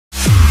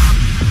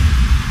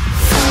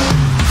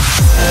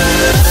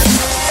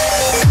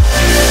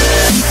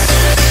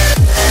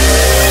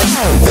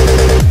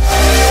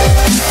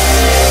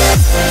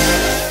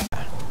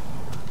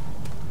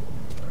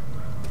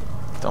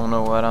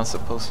what I'm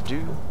supposed to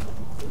do.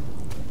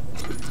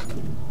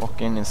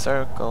 Walking in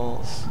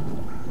circles.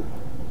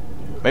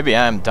 Maybe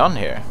I am done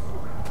here.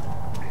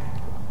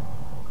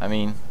 I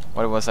mean,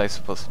 what was I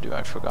supposed to do?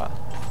 I forgot.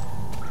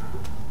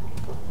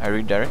 I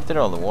redirected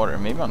all the water.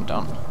 Maybe I'm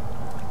done.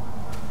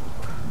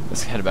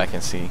 Let's head back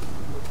and see.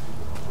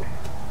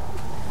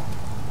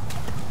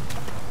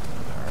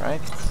 Alright.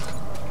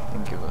 I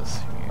think it was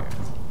here.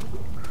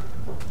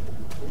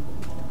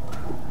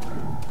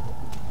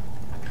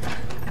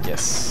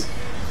 Yes.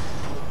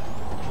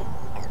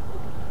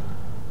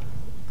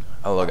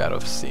 I'll log out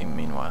of Steam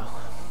meanwhile.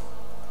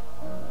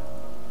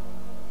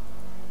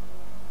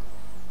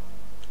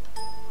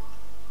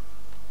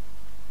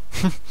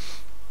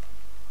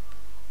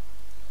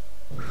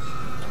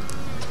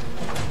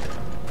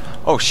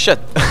 Oh shit!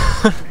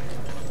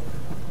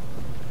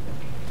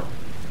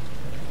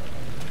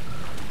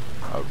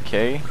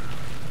 Okay.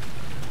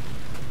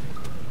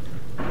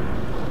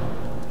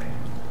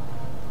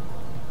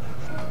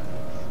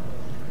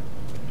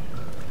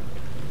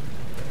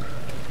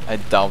 I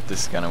doubt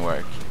this is gonna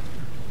work.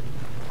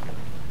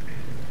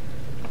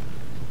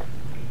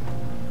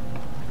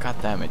 God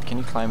damn it, can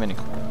you climb any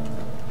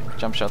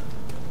jump shot?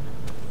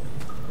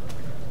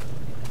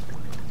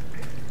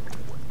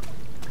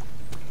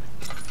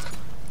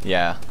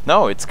 Yeah.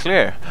 No, it's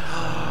clear.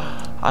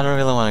 I don't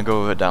really want to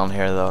go down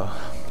here though.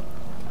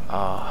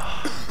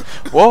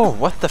 Whoa,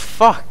 what the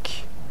fuck?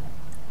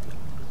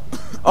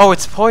 Oh,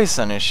 it's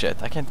poison and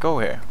shit. I can't go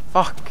here.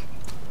 Fuck.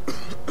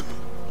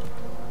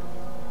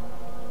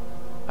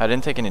 I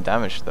didn't take any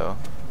damage though.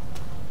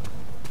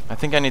 I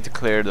think I need to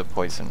clear the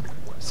poison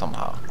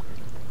somehow.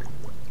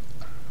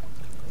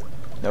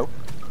 Nope.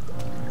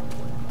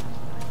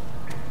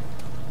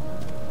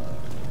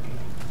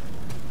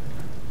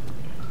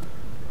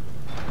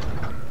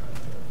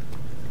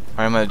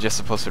 Or am I just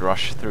supposed to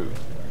rush through?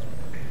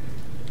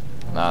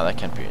 Nah, that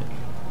can't be it.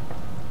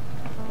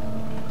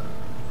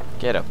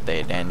 Get up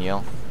there,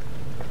 Daniel.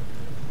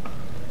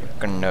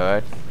 You're a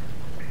nerd.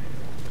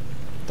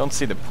 Don't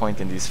see the point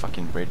in these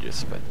fucking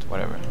bridges, but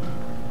whatever.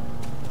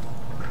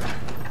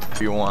 If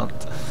you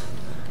want.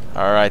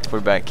 Alright, we're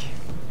back.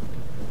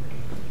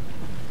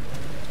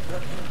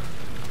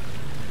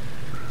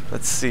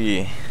 Let's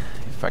see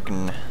if I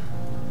can...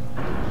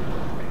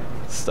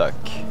 Stuck.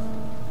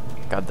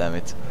 God damn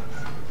it.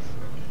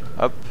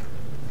 Up.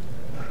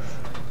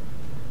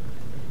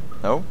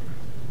 No.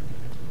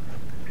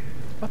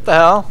 What the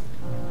hell?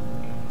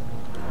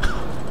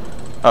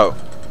 Oh.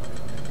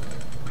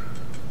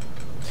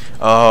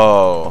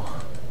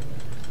 Oh.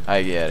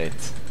 I get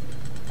it.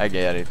 I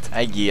get it.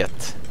 I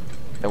get.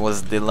 There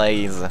was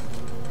delays.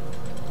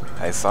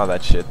 I saw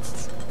that shit.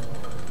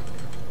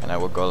 And I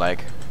would go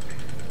like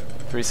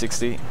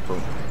 360.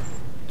 Boom.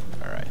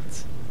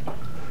 Alright. I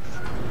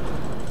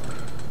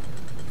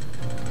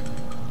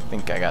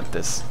think I got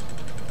this.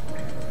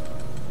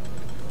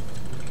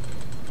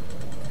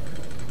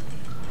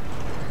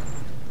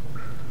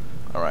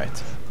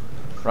 Alright.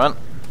 Run.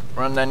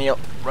 Run, Daniel.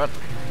 Run.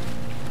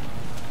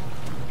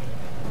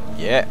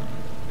 Yeah.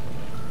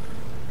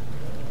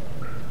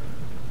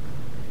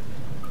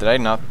 Did I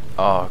not?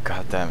 Oh,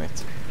 god damn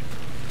it.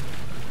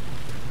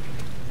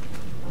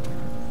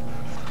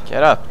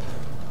 Get up.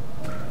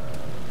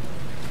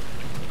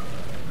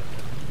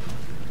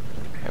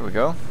 Here we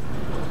go.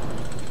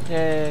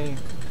 Yay.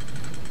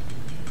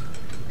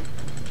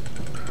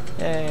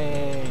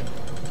 Yay.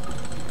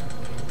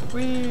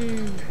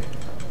 Woo.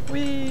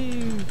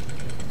 Woo.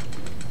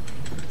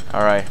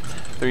 Alright,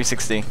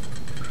 360.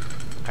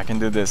 I can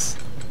do this.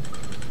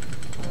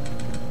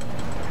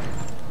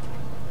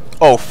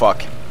 Oh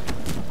fuck.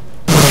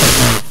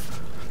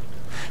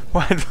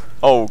 What?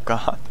 Oh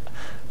god.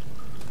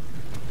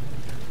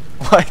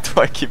 Why do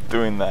I keep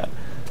doing that?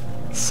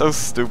 So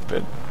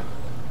stupid.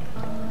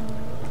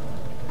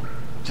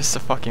 Just a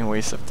fucking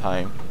waste of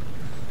time.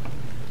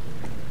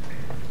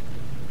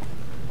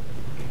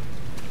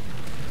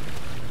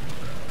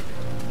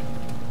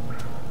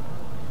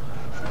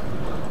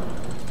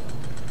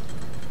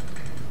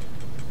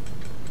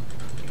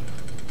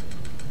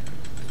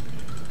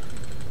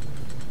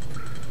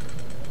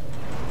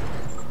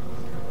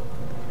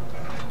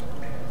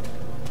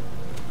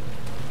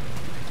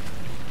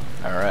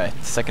 Alright,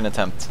 second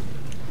attempt.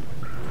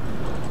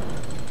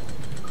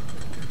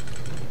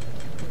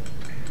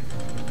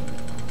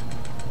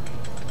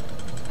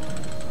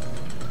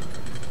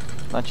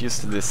 Not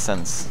used to this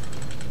sense.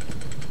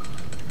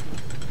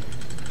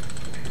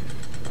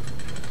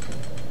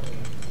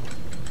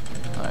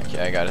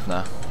 Okay, I got it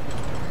now.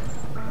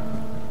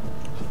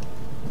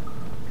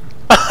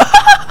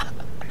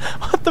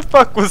 What the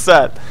fuck was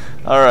that?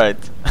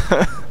 Alright.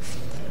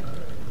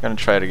 Gonna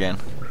try it again.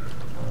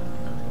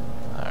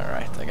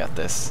 Alright, I got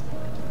this.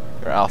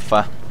 You're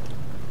alpha.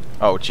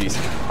 Oh jeez.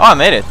 Oh, I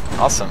made it!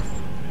 Awesome.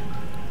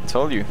 I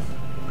told you.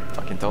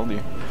 Fucking told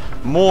you.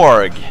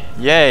 Morgue!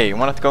 Yay!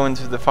 Wanted to go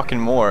into the fucking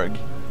morgue.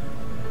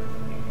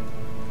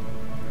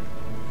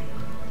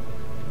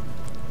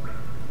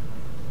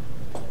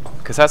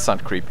 Cause that's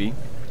not creepy.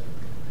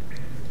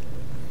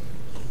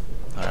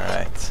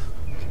 Alright.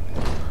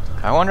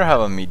 I wonder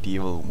how a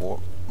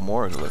medieval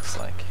morgue looks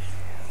like.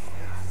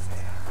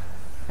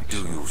 Do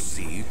you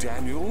see,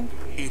 Daniel?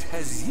 It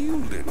has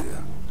yielded.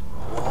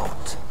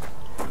 What?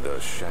 The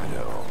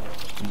shadow.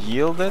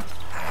 Yielded?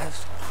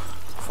 Has?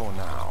 For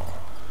now.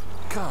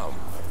 Come,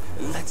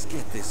 let's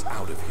get this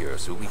out of here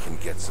so we can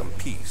get some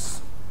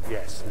peace.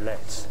 Yes,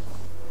 let's.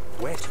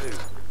 Where to?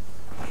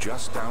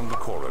 Just down the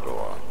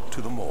corridor,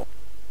 to the morgue.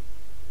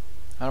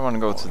 I don't want to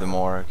go to the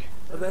morgue.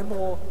 Are there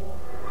more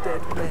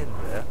dead men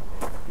there?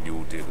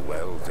 You did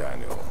well,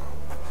 Daniel.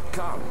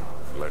 Come,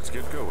 let's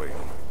get going.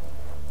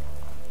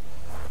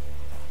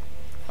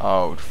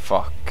 Oh,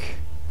 fuck.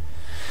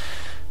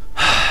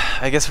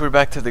 I guess we're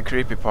back to the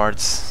creepy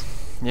parts.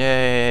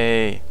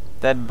 Yay!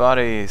 Dead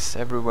bodies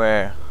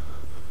everywhere.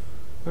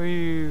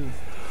 Woo!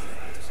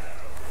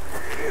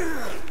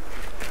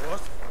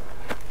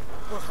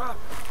 What happened?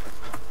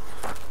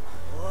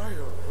 Why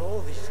are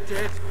all these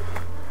dead?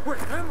 Where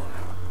am I?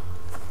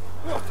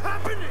 What's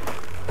happening?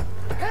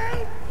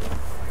 Help!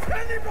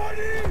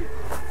 Anybody!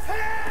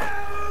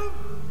 Help!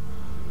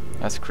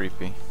 That's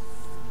creepy.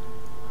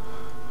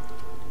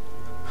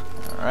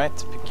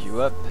 Alright, pick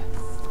you up.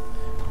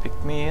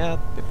 Pick me up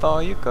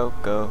before you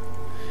go.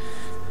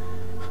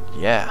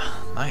 Yeah,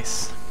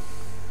 nice.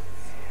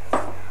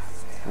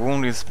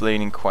 Wound is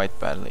bleeding quite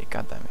badly,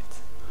 god damn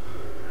it.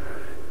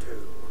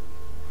 2,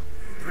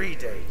 3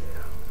 days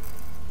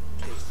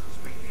now. This is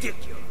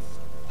ridiculous.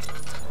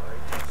 Why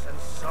did send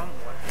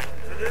someone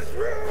into this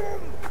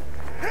room?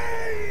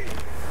 Hey!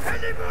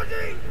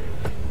 Anybody!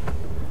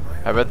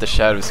 I bet the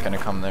shadow's gonna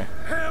come there.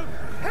 Help!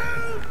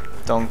 Help!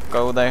 Don't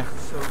go there. I'm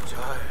so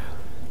tired.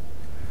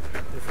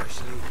 If I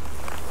sleep,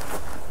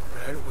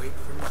 will I wake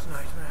from this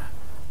nightmare?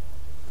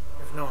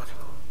 If not,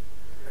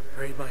 I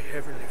pray my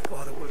Heavenly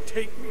Father will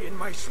take me in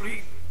my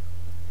sleep.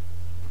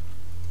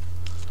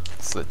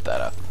 Slit that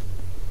up.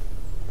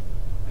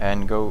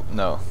 And go.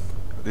 No.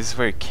 This is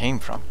where it came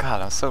from.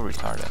 God, I'm so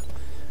retarded.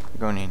 I'm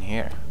going in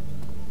here.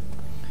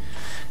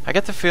 I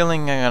get the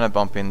feeling I'm gonna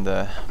bump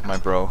into my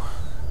bro.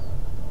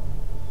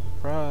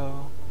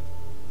 Bro.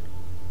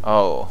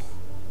 Oh.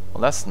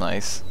 Well, that's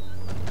nice.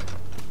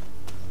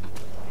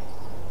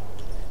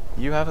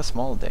 You have a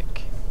small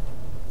dick.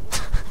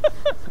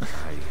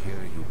 I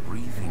hear you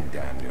breathing,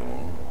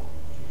 Daniel.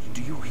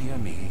 Do you hear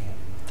me?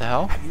 The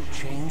hell? Have you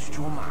changed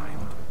your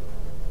mind?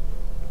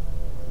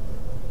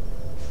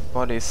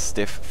 Body is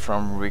stiff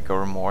from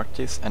rigor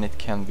mortis and it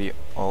can be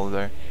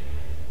older.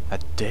 A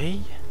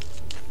day?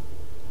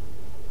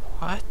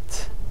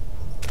 What?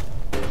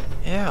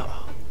 Ew.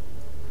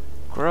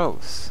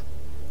 Gross.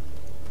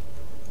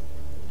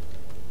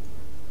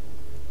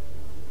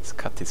 Let's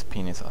cut his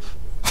penis off.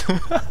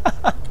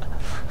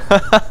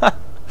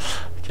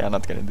 Okay, I'm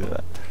not gonna do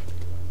that.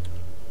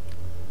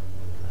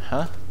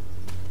 Huh?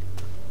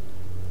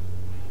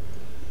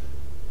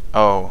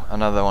 Oh,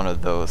 another one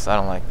of those. I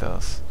don't like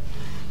those.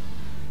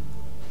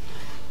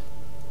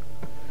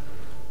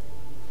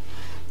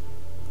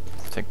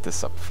 Take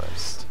this up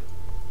first.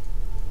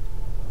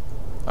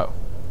 Oh.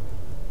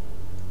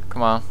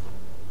 Come on.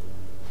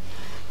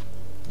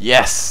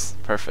 Yes!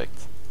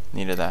 Perfect.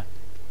 Needed that.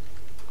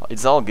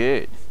 It's all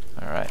good.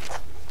 Alright.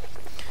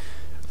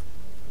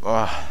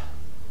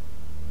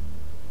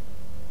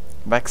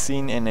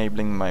 Vaccine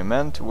enabling my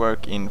men to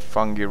work in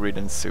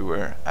fungi-ridden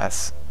sewer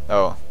as...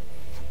 Oh.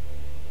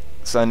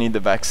 So I need the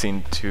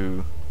vaccine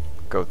to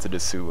go to the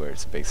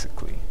sewers,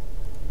 basically.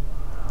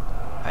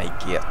 I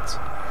get.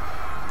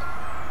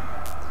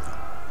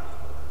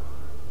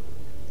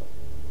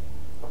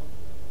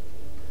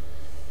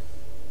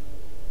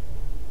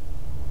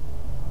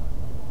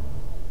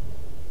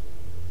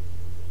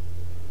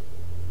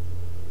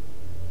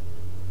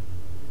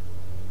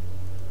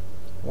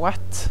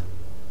 What?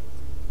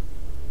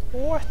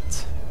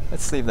 What?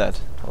 Let's leave that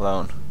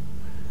alone.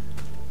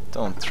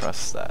 Don't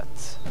trust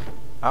that.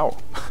 Ow.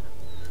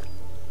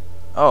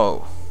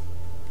 Oh.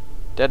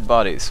 Dead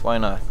bodies, why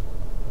not?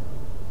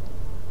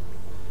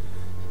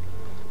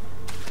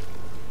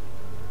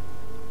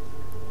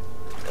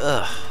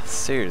 Ugh,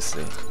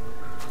 seriously.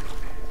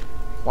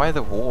 Why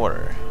the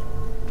water?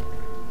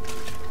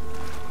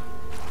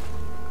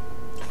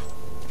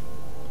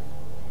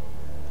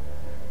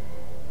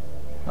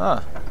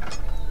 Ah.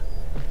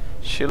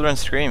 Children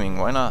screaming,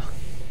 why not?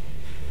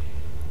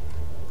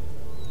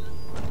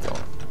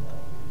 Don't.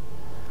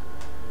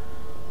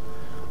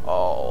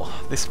 Oh,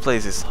 this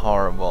place is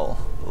horrible.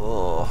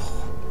 Ugh.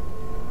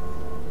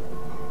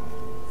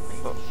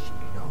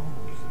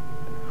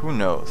 Who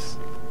knows?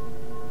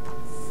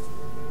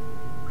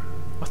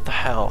 What the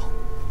hell?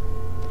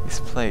 This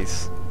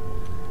place.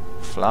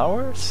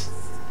 Flowers?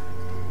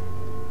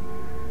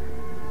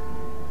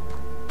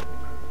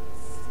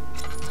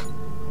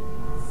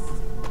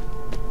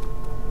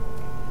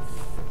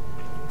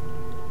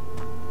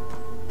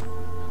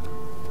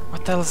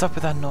 What the hell is up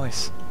with that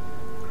noise?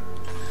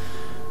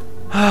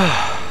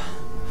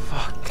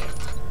 Fuck.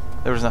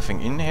 There was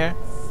nothing in here?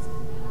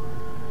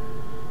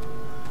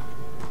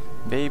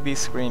 Baby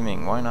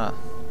screaming, why not?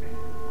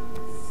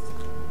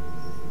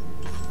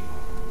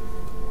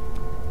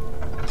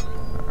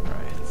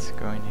 Alright,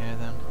 go in here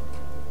then.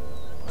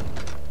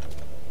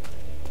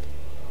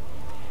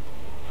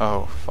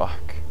 Oh,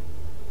 fuck.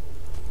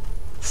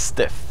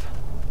 Stiff.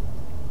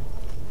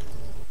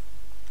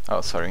 Oh,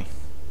 sorry.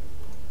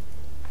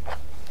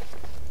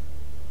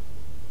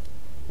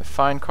 The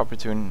fine copper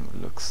tune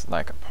looks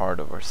like a part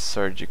of our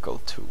surgical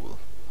tool.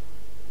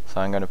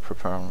 So I'm gonna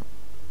prepare...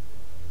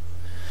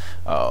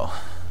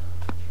 Oh.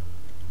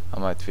 I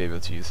might be able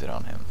to use it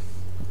on him.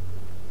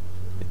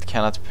 It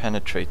cannot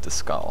penetrate the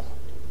skull.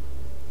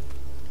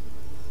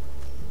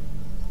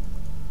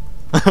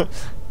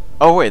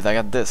 Oh wait, I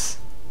got this.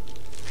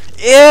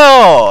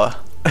 Ew!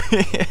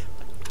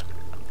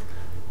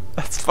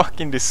 That's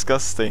fucking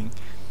disgusting.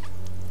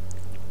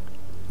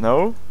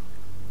 No?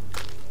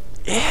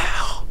 Ew!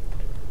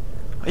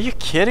 Are you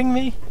kidding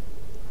me?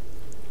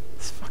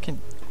 It's fucking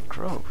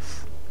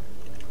gross.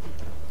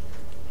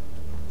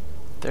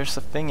 There's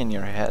a thing in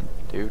your head,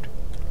 dude.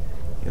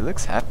 He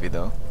looks happy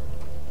though.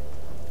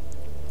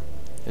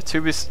 The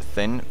tube is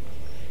thin.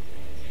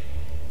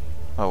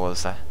 What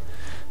was that?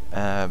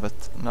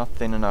 But not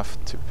thin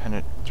enough to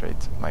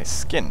penetrate my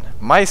skin.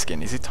 My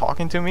skin? Is he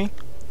talking to me?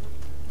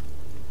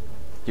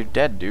 You're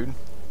dead, dude.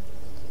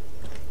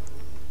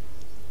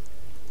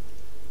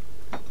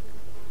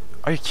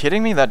 Are you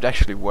kidding me? That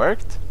actually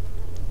worked?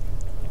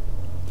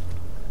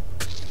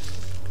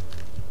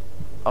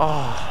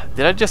 Oh,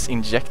 did I just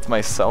inject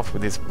myself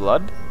with his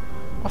blood?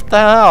 What the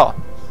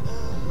hell?